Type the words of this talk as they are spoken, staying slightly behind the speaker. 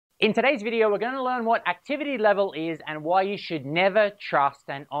In today's video, we're going to learn what activity level is and why you should never trust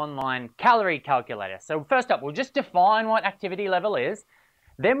an online calorie calculator. So first up, we'll just define what activity level is.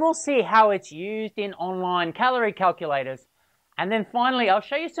 Then we'll see how it's used in online calorie calculators. And then finally, I'll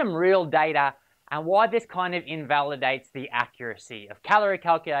show you some real data and why this kind of invalidates the accuracy of calorie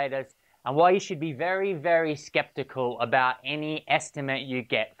calculators and why you should be very, very skeptical about any estimate you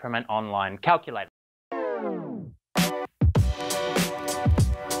get from an online calculator.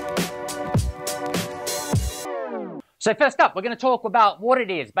 So first up, we're going to talk about what it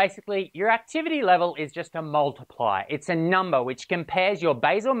is. Basically, your activity level is just a multiplier. It's a number which compares your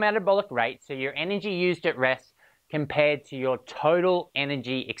basal metabolic rate, so your energy used at rest, compared to your total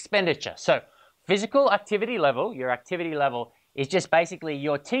energy expenditure. So physical activity level, your activity level is just basically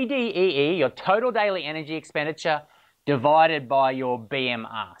your TDEE, your total daily energy expenditure, divided by your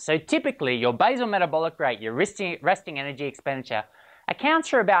BMR. So typically, your basal metabolic rate, your resting energy expenditure, accounts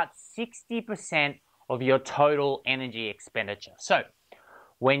for about 60% of your total energy expenditure. So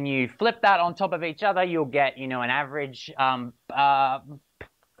when you flip that on top of each other, you'll get, an average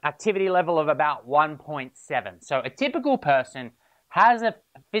activity level of about 1.7. So a typical person has a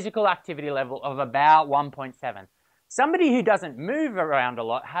physical activity level of about 1.7. Somebody who doesn't move around a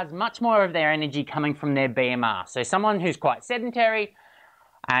lot has much more of their energy coming from their BMR. So someone who's quite sedentary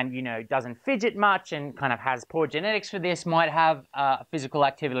and doesn't fidget much and kind of has poor genetics for this might have a physical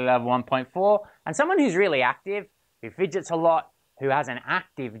activity level 1.4, and someone who's really active, who fidgets a lot, who has an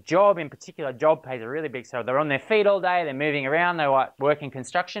active job, in particular job pays are really big, so they're on their feet all day, they're moving around, they work in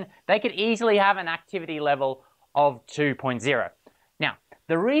construction, they could easily have an activity level of 2.0. Now,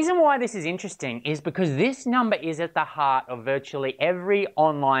 the reason why this is interesting is because this number is at the heart of virtually every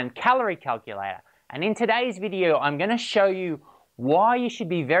online calorie calculator, and in today's video I'm going to show you why you should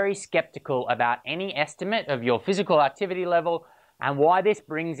be very skeptical about any estimate of your physical activity level and why this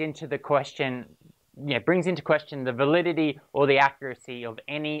brings into question the validity or the accuracy of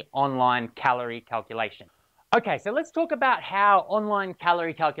any online calorie calculation. Okay, so let's talk about how online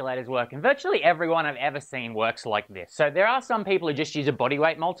calorie calculators work, and virtually everyone I've ever seen works like this. So there are some people who just use a body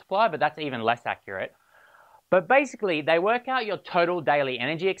weight multiplier, but that's even less accurate. But basically, they work out your total daily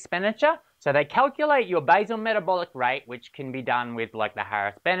energy expenditure. So they calculate your basal metabolic rate, which can be done with like the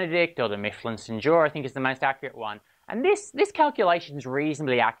Harris-Benedict or the Mifflin-Sinjor, I think is the most accurate one. And this calculation is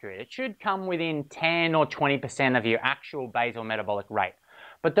reasonably accurate. It should come within 10 or 20% of your actual basal metabolic rate.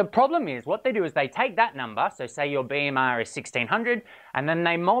 But the problem is, what they do is they take that number, so say your BMR is 1600, and then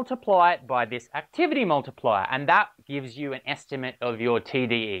they multiply it by this activity multiplier, and that gives you an estimate of your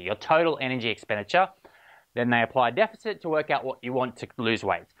TDE, your total energy expenditure. Then they apply a deficit to work out what you want to lose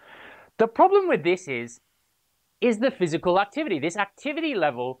weight. The problem with this is the physical activity. This activity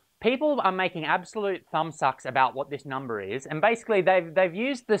level, people are making absolute thumbsucks about what this number is, and basically they've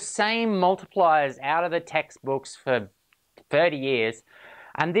used the same multipliers out of the textbooks for 30 years,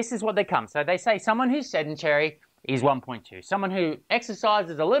 and this is what they come. So they say someone who's sedentary is 1.2. Someone who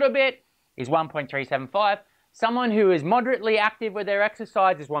exercises a little bit is 1.375. Someone who is moderately active with their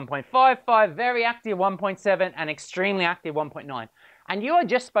exercise is 1.55, very active 1.7, and extremely active 1.9. And you are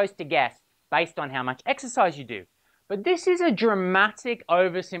just supposed to guess based on how much exercise you do. But this is a dramatic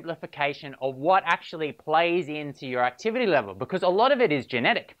oversimplification of what actually plays into your activity level, because a lot of it is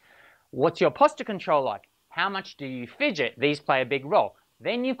genetic. What's your posture control like? How much do you fidget? These play a big role.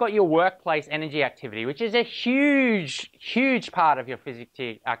 Then you've got your workplace energy activity, which is a huge, huge part of your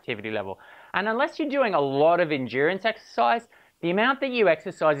physical activity level. And unless you're doing a lot of endurance exercise, the amount that you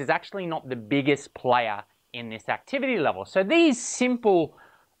exercise is actually not the biggest player in this activity level. So these simple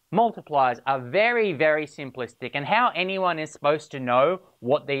multipliers are very, very simplistic, and how anyone is supposed to know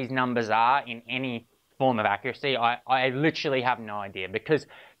what these numbers are in any form of accuracy, I literally have no idea, because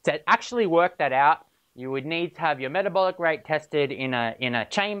to actually work that out, you would need to have your metabolic rate tested in a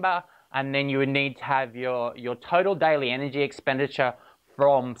chamber, and then you would need to have your total daily energy expenditure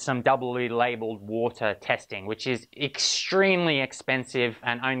from some doubly labeled water testing, which is extremely expensive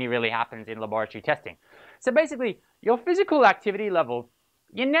and only really happens in laboratory testing. So basically, your physical activity level,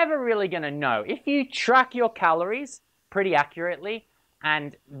 you're never really going to know. If you track your calories pretty accurately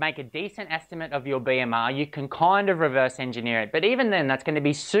and make a decent estimate of your BMR, you can kind of reverse engineer it. But even then, that's going to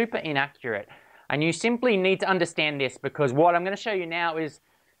be super inaccurate. And you simply need to understand this, because what I'm going to show you now is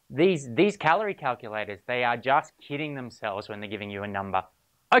these calorie calculators, they are just kidding themselves when they're giving you a number.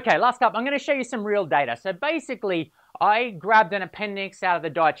 Okay, last up, I'm going to show you some real data. So basically, I grabbed an appendix out of the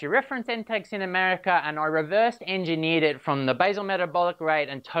dietary reference index in America, and I reversed engineered it from the basal metabolic rate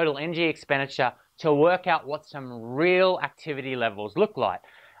and total energy expenditure to work out what some real activity levels look like.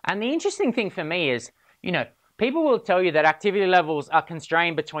 And the interesting thing for me is, people will tell you that activity levels are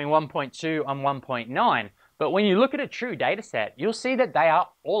constrained between 1.2 and 1.9. But when you look at a true data set, you'll see that they are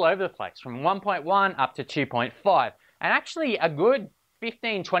all over the place, from 1.1 up to 2.5. And actually a good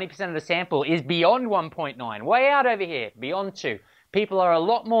 15-20% of the sample is beyond 1.9, way out over here, beyond 2. People are a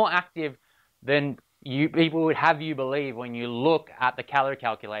lot more active than people would have you believe when you look at the calorie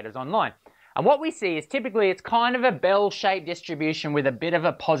calculators online. And what we see is typically it's kind of a bell-shaped distribution with a bit of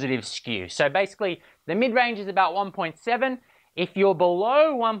a positive skew. So basically the mid-range is about 1.7. If you're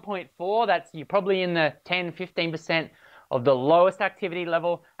below 1.4, you're probably in the 10-15% of the lowest activity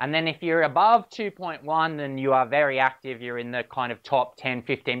level. And then if you're above 2.1, then you are very active. You're in the kind of top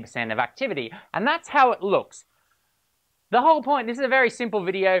 10-15% of activity. And that's how it looks. The whole point, this is a very simple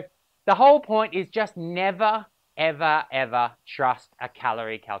video. The whole point is just never, ever, ever trust a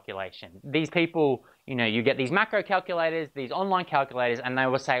calorie calculation. These people, you get these macro calculators, these online calculators, and they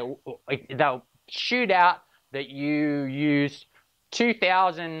will say, they'll shoot out that you use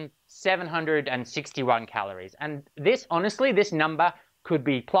 2,761 calories. And this, honestly, this number could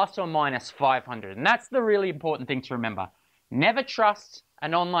be plus or minus 500. And that's the really important thing to remember. Never trust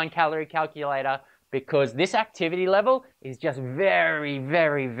an online calorie calculator because this activity level is just very,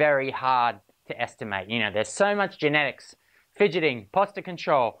 very, very hard to estimate. There's so much genetics, fidgeting, posture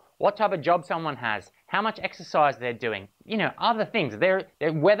control, what type of job someone has, how much exercise they're doing, other things.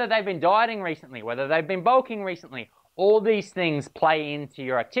 Whether they've been dieting recently, whether they've been bulking recently, all these things play into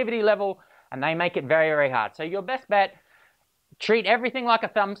your activity level and they make it very, very hard. So your best bet, treat everything like a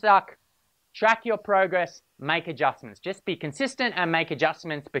thumbsuck, track your progress, make adjustments. Just be consistent and make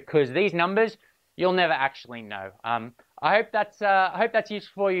adjustments because these numbers, you'll never actually know. I hope that's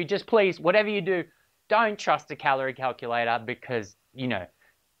useful for you. Just please, whatever you do, don't trust a calorie calculator because,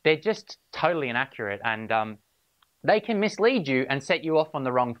 they're just totally inaccurate and they can mislead you and set you off on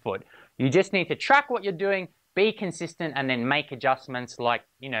the wrong foot. You just need to track what you're doing, be consistent, and then make adjustments like,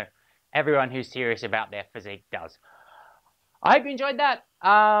 everyone who's serious about their physique does. I hope you enjoyed that.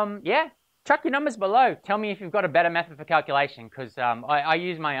 Yeah, chuck your numbers below. Tell me if you've got a better method for calculation because I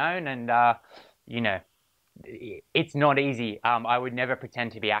use my own and, it's not easy. I would never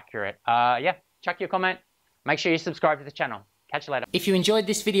pretend to be accurate. Yeah, chuck your comment. Make sure you subscribe to the channel. Catch you later. If you enjoyed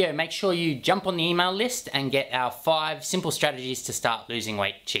this video, make sure you jump on the email list and get our 5 simple strategies to start losing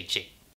weight cheat sheet.